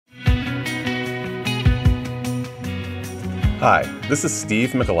Hi, this is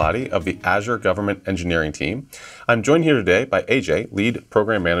Steve Michelotti of the Azure Government Engineering team. I'm joined here today by Ajay, Lead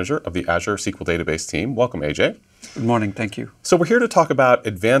Program Manager of the Azure SQL Database team. Welcome, Ajay. Good morning, thank you. So we're here to talk about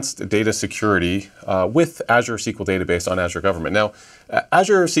advanced data security with Azure SQL Database on Azure Government. Now,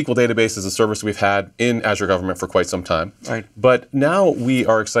 Azure SQL Database is a service we've had in Azure Government for quite some time. Right. But now we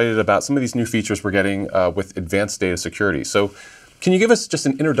are excited about some of these new features we're getting with advanced data security. So can you give us just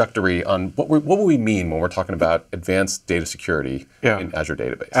an introductory on what we mean when we're talking about advanced data security in Azure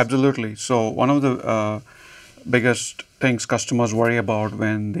Database? Absolutely. So one of the biggest things customers worry about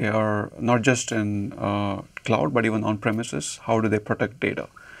when they are not just in cloud, but even on premises, how do they protect data?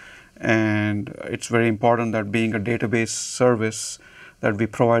 And it's very important that being a database service, that we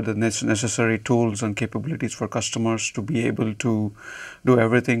provide the necessary tools and capabilities for customers to be able to do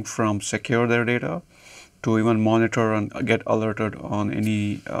everything from secure their data to even monitor and get alerted on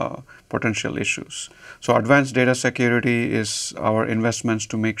any potential issues. So advanced data security is our investments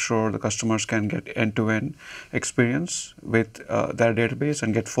to make sure the customers can get end-to-end experience with their database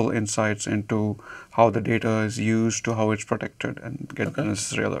and get full insights into how the data is used, to how it's protected, and get the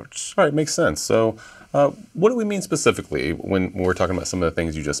necessary alerts. All right, makes sense. So what do we mean specifically when we're talking about some of the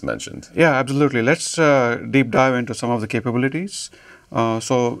things you just mentioned? Yeah, absolutely. Let's deep dive into some of the capabilities.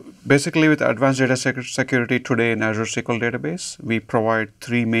 So basically with advanced data security today in Azure SQL Database, we provide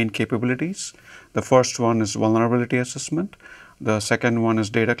three main capabilities. The first one is vulnerability assessment, the second one is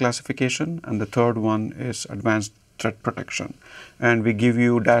data classification, and the third one is advanced threat protection. And we give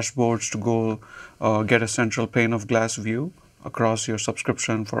you dashboards to go get a central pane of glass view across your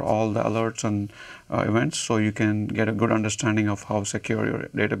subscription for all the alerts and events, so you can get a good understanding of how secure your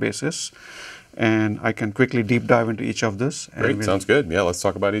database is. And I can quickly deep dive into each of this. Great, sounds good. Yeah, let's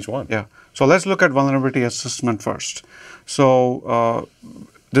talk about each one. Yeah, so let's look at vulnerability assessment first. So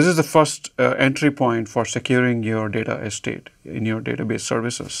this is the first entry point for securing your data estate in your database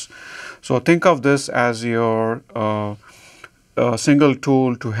services. So think of this as your single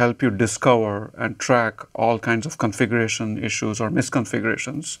tool to help you discover and track all kinds of configuration issues or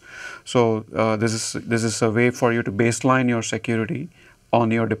misconfigurations. So this is a way for you to baseline your security on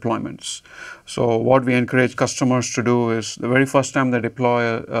your deployments. So what we encourage customers to do is the very first time they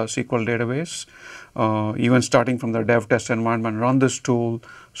deploy a SQL database, even starting from their dev test environment, run this tool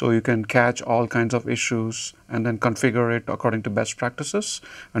so you can catch all kinds of issues and then configure it according to best practices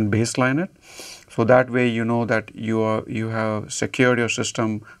and baseline it. So that way you know that you have secured your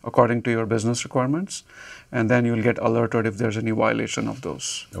system according to your business requirements, and then you'll get alerted if there's any violation of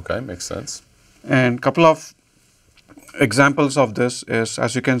those. Okay, makes sense. And a couple of examples of this is,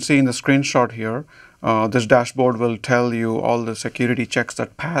 as you can see in the screenshot here, this dashboard will tell you all the security checks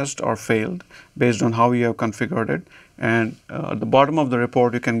that passed or failed based on how you have configured it. And at the bottom of the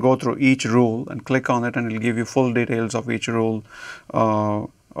report, you can go through each rule and click on it, and it will give you full details of each rule,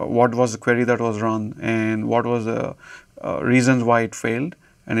 what was the query that was run, and what was the reasons why it failed.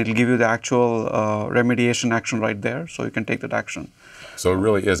 And it will give you the actual remediation action right there, so you can take that action. So it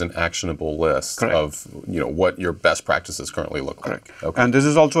really is an actionable list of what your best practices currently look like. Correct. Okay. And this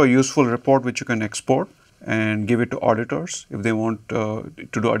is also a useful report which you can export and give it to auditors if they want to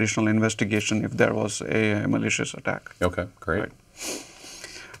do additional investigation if there was a malicious attack. Okay, great. Right.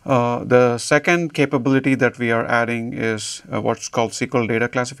 The second capability that we are adding is what's called SQL data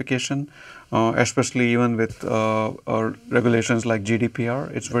classification. Especially even with regulations like GDPR,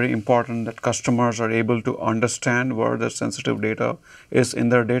 it's very important that customers are able to understand where the sensitive data is in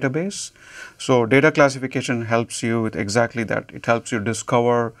their database. So data classification helps you with exactly that. It helps you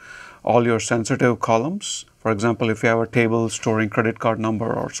discover all your sensitive columns. For example, if you have a table storing credit card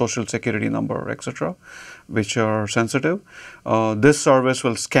number or social security number, etc., which are sensitive, this service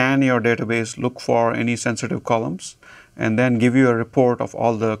will scan your database, look for any sensitive columns, and then give you a report of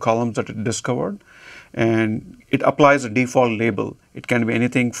all the columns that it discovered. And it applies a default label. It can be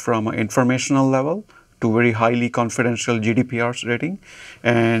anything from an informational level to very highly confidential GDPR rating.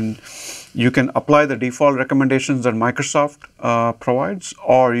 And you can apply the default recommendations that Microsoft provides,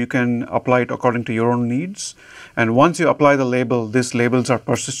 or you can apply it according to your own needs. And once you apply the label, these labels are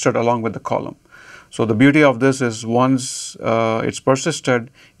persisted along with the column. So the beauty of this is once it's persisted,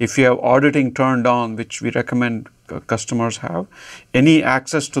 if you have auditing turned on, which we recommend customers have, any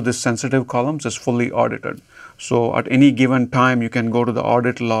access to this sensitive columns is fully audited. So at any given time, you can go to the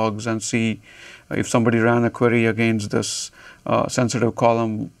audit logs and see if somebody ran a query against this sensitive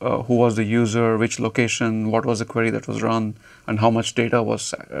column, who was the user, which location, what was the query that was run, and how much data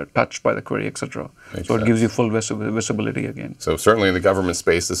was touched by the query, etc. So it gives you full visibility again. So certainly in the government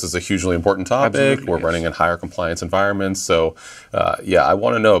space, this is a hugely important topic. Absolutely, We're running in higher compliance environments. So yeah, I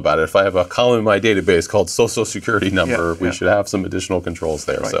want to know about it. If I have a column in my database called social security number, we should have some additional controls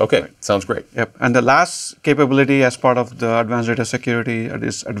there. So okay, sounds great. Yep. And the last capability as part of the advanced data security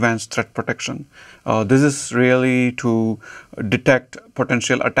is advanced threat protection. This is really to detect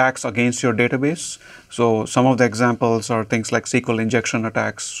potential attacks against your database. So some of the examples are things like SQL injection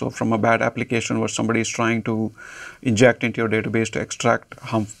attacks. So from a bad application where somebody is trying to inject into your database to extract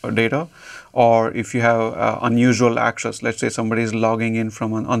data, or if you have unusual access, let's say somebody is logging in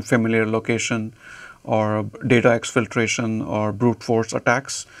from an unfamiliar location, or data exfiltration or brute force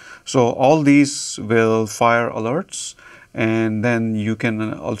attacks. So all these will fire alerts. And then you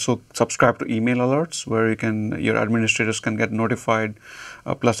can also subscribe to email alerts where your administrators can get notified.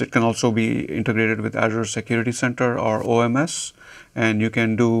 Plus it can also be integrated with Azure Security Center or OMS. And you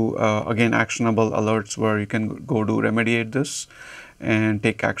can do, again, actionable alerts where you can go to remediate this and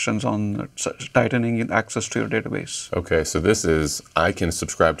take actions on tightening access to your database. Okay, so this is, I can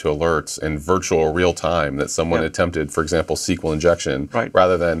subscribe to alerts in virtual real time that someone attempted, for example, SQL injection,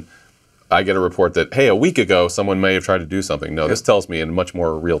 rather than I get a report that, hey, a week ago, someone may have tried to do something. No, this tells me in much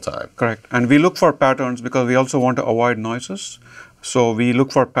more real time. Correct. And we look for patterns because we also want to avoid noises. So we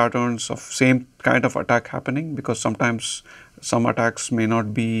look for patterns of same kind of attack happening, because sometimes some attacks may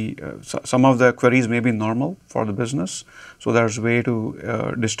not be, some of the queries may be normal for the business. So there's a way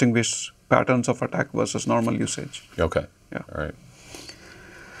to distinguish patterns of attack versus normal usage. Okay. Yeah. All right.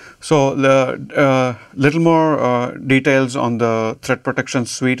 So the little more details on the threat protection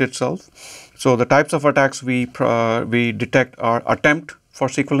suite itself. So the types of attacks we detect are attempt for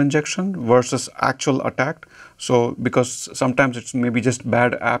SQL injection versus actual attack. So because sometimes it's maybe just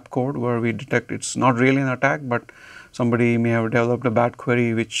bad app code where we detect it's not really an attack, but somebody may have developed a bad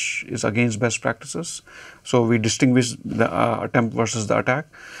query which is against best practices. So we distinguish the attempt versus the attack.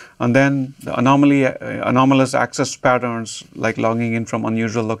 And then the anomalous access patterns like logging in from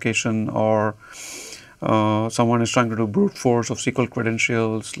unusual location, or someone is trying to do brute force of SQL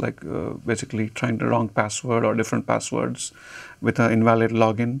credentials, like basically trying the wrong password or different passwords with an invalid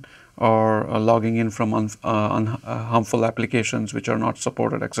login, or logging in from harmful applications which are not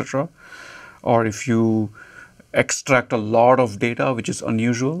supported, etc. Or if you extract a lot of data which is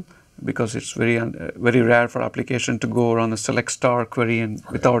unusual, because it's very rare for application to go run a select star query and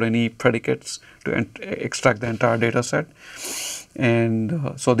without any predicates to extract the entire data set.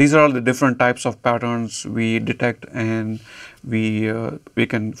 And so these are all the different types of patterns we detect and we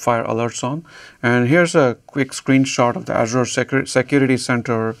can fire alerts on. And here's a quick screenshot of the Azure Security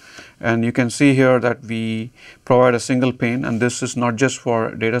Center. And you can see here that we provide a single pane, and this is not just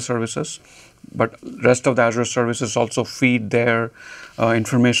for data services, but rest of the Azure services also feed their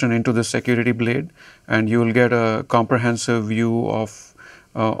information into the security blade, and you will get a comprehensive view of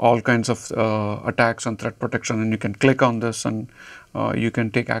all kinds of attacks and threat protection, and you can click on this and you can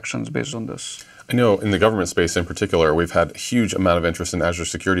take actions based on this. I know in the government space in particular, we've had a huge amount of interest in Azure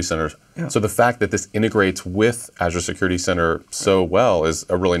Security Center. Yeah. So the fact that this integrates with Azure Security Center so well is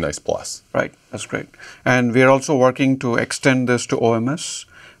a really nice plus. Right, that's great. And we are also working to extend this to OMS,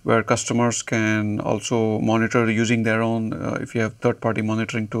 where customers can also monitor using their own, if you have third-party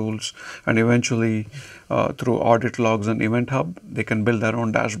monitoring tools, and eventually through audit logs and Event Hub, they can build their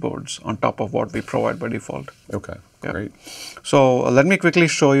own dashboards on top of what we provide by default. Okay, great. So let me quickly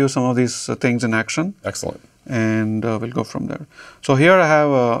show you some of these things in action. Excellent. And we'll go from there. So here I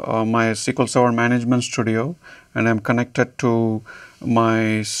have my SQL Server Management Studio, and I'm connected to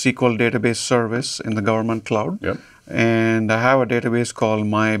my SQL database service in the government cloud. Yep. And I have a database called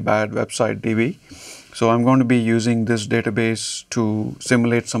My Bad Website DB. So I'm going to be using this database to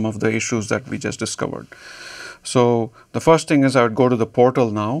simulate some of the issues that we just discovered. So the first thing is I would go to the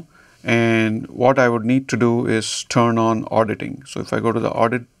portal now, and what I would need to do is turn on auditing. So if I go to the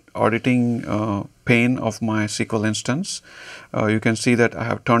auditing pane of my SQL instance, you can see that I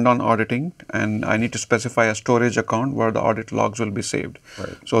have turned on auditing, and I need to specify a storage account where the audit logs will be saved.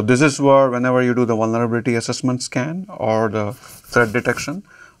 Right. So this is where whenever you do the vulnerability assessment scan or the threat detection,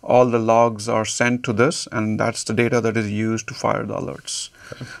 all the logs are sent to this, and that's the data that is used to fire the alerts.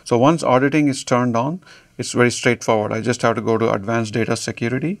 Okay. So once auditing is turned on, it's very straightforward. I just have to go to Advanced Data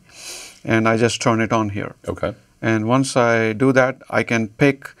Security, and I just turn it on here. Okay. And once I do that, I can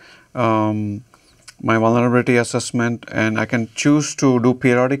pick my vulnerability assessment, and I can choose to do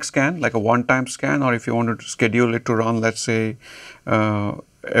periodic scan, like a one-time scan, or if you want to schedule it to run, let's say,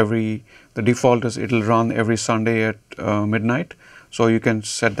 every The default is it'll run every Sunday at midnight. So you can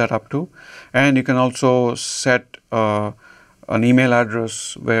set that up too. And you can also set an email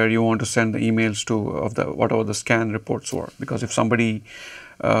address where you want to send the emails to of the whatever the scan reports were. Because if somebody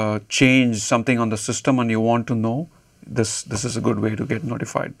changed something on the system and you want to know, this is a good way to get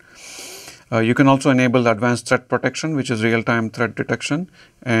notified. You can also enable advanced threat protection, which is real-time threat detection.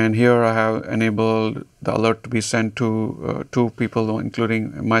 And here I have enabled the alert to be sent to two people,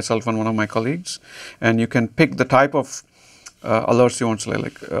 including myself and one of my colleagues. And you can pick the type of alerts you want to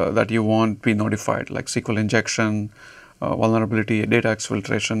select, that you want be notified, like SQL injection, vulnerability, data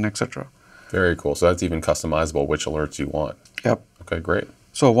exfiltration, etc. Very cool. So that's even customizable which alerts you want. Yep. Okay, great.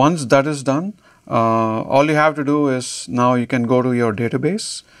 So once that is done, all you have to do is now you can go to your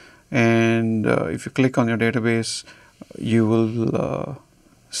database. And if you click on your database, you will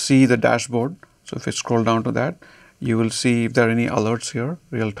see the dashboard. So if you scroll down to that, you will see if there are any alerts here,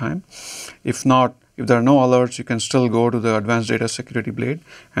 real time. If not, if there are no alerts, you can still go to the Advanced Data Security Blade.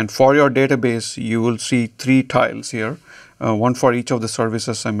 And for your database, you will see 3 tiles here, one for each of the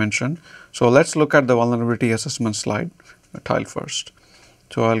services I mentioned. So let's look at the vulnerability assessment slide, tile first.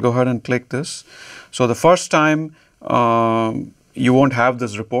 So I'll go ahead and click this. So the first time, you won't have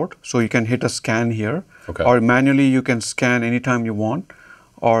this report, so you can hit a scan here, or manually you can scan anytime you want,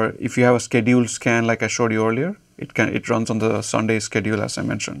 or if you have a scheduled scan like I showed you earlier, it runs on the Sunday schedule as I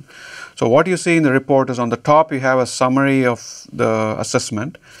mentioned. So what you see in the report is on the top you have a summary of the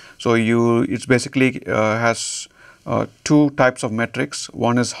assessment. So it's basically has 2 types of metrics.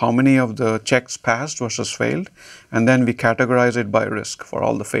 One is how many of the checks passed versus failed, and then we categorize it by risk for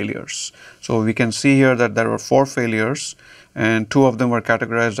all the failures. So we can see here that there were 4 failures, and 2 of them were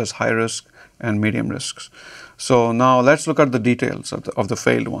categorized as high risk and medium risks. So now let's look at the details of the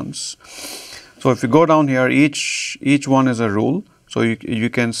failed ones. So if you go down here, each one is a rule. So you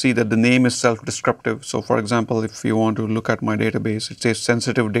can see that the name is self-descriptive. So for example, if you want to look at my database, it says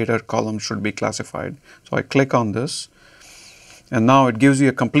sensitive data column should be classified. So I click on this, and now it gives you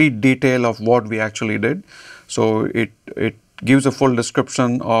a complete detail of what we actually did. So it gives a full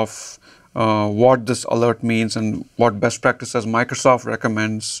description of what this alert means and what best practices Microsoft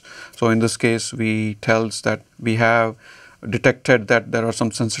recommends. So in this case, we tells that we have detected that there are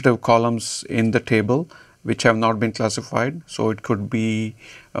some sensitive columns in the table which have not been classified. So it could be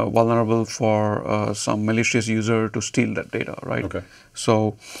vulnerable for some malicious user to steal that data, right? Okay.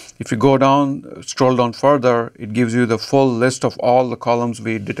 So if you go down, scroll down further, it gives you the full list of all the columns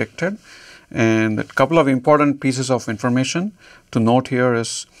we detected. And a couple of important pieces of information to note here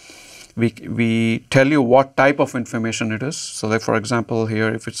is we tell you what type of information it is. So like for example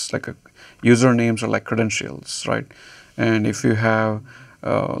here, if it's like usernames are like credentials, right? And if you have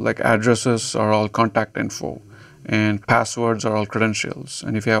like addresses are all contact info, and passwords are all credentials.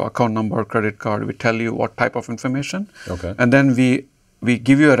 And if you have account number, credit card, we tell you what type of information. Okay. And then we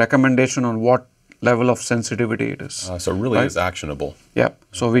give you a recommendation on what level of sensitivity it is. So it really is actionable. Yeah.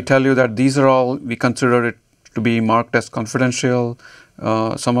 So we tell you that these are all, we consider it to be marked as confidential.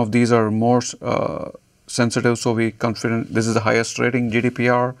 Some of these are more sensitive, so we confident this is the highest rating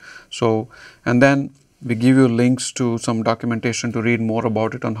GDPR. So, and then we give you links to some documentation to read more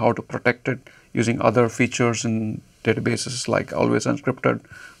about it on how to protect it using other features in databases like always encrypted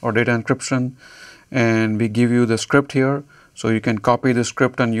or data encryption. And we give you the script here, so you can copy the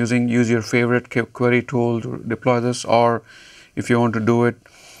script and use your favorite query tool to deploy this, or if you want to do it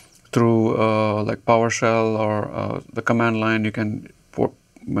through like PowerShell or the command line, you can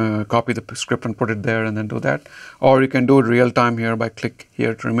copy the script and put it there and then do that. Or you can do it real time here by click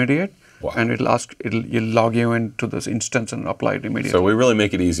here to remediate. Wow. And it'll log you into this instance and apply it immediately. So we really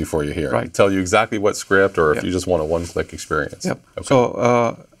make it easy for you here. Right. Tell you exactly what script, or if you just want a one-click experience. Yep. Okay.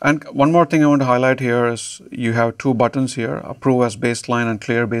 So, and one more thing I want to highlight here is you have 2 buttons here, approve as baseline and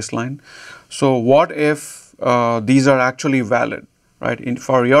clear baseline. So what if these are actually valid, right?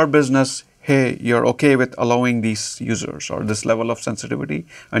 For your business, hey, you're okay with allowing these users or this level of sensitivity,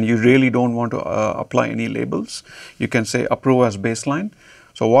 and you really don't want to apply any labels, you can say approve as baseline.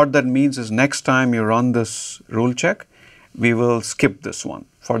 So what that means is next time you run this rule check, we will skip this one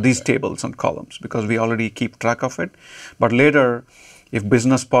for these tables and columns because we already keep track of it. But later, if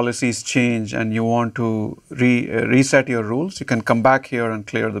business policies change and you want to reset your rules, you can come back here and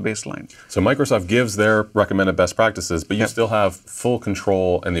clear the baseline. So Microsoft gives their recommended best practices, but you still have full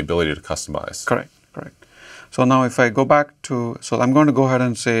control and the ability to customize. Correct, correct. So now if I go back to, so I'm going to go ahead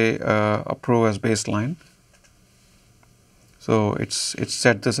and say approve as baseline. So it's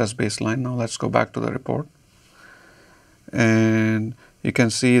set this as baseline. Now let's go back to the report. And you can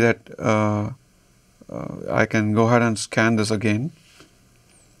see that I can go ahead and scan this again.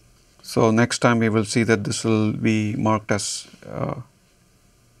 So next time we will see that this will be marked as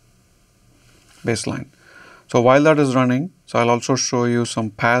baseline. So while that is running, so I'll also show you some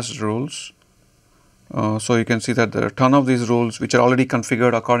past rules. So you can see that there are a ton of these rules which are already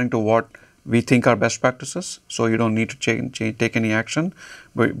configured according to what we think are best practices. So you don't need to take any action,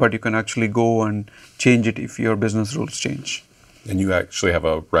 but you can actually go and change it if your business rules change. And you actually have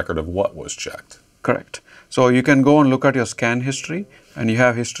a record of what was checked. Correct. So you can go and look at your scan history, and you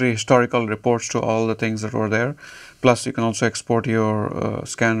have historical reports to all the things that were there. Plus, you can also export your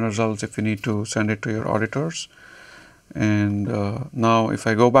scan results if you need to send it to your auditors. And now if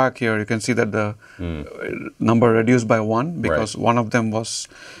I go back here, you can see that the number reduced by 1 because one of them was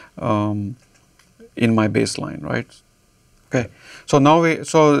in my baseline, right? Okay. So now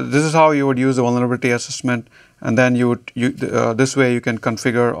so this is how you would use the vulnerability assessment, and then this way you can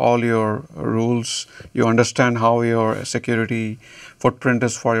configure all your rules. You understand how your security footprint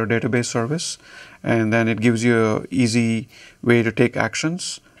is for your database service, and then it gives you an easy way to take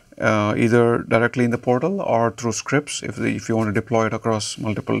actions. Either directly in the portal or through scripts if you want to deploy it across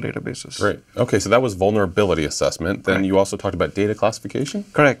multiple databases. Great. Okay, so that was vulnerability assessment. Then you also talked about data classification?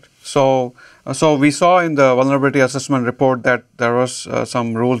 Correct. So we saw in the vulnerability assessment report that there was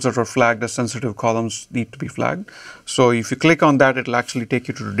some rules that were flagged as sensitive columns need to be flagged. So if you click on that, it will actually take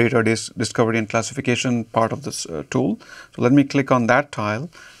you to the data discovery and classification part of this tool. So let me click on that tile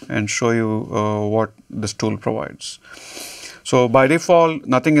and show you what this tool provides. So by default,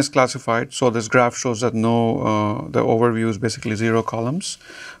 nothing is classified. So this graph shows that the overview is basically 0 columns.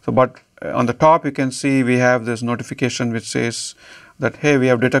 So, but on the top, you can see we have this notification which says that, hey, we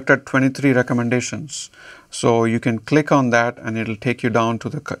have detected 23 recommendations. So you can click on that and it'll take you down to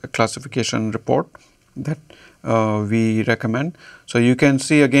the classification report that we recommend. So you can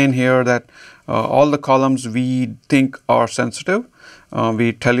see again here that all the columns we think are sensitive.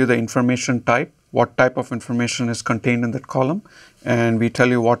 We tell you the information type, what type of information is contained in that column, and we tell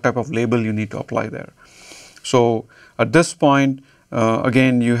you what type of label you need to apply there. So at this point,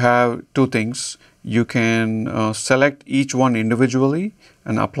 again, you have two things. You can select each one individually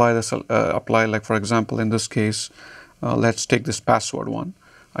and apply like for example, in this case, let's take this password one.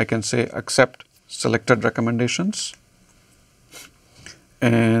 I can say accept selected recommendations,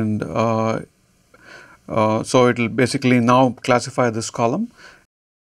 and so it will basically now classify this column.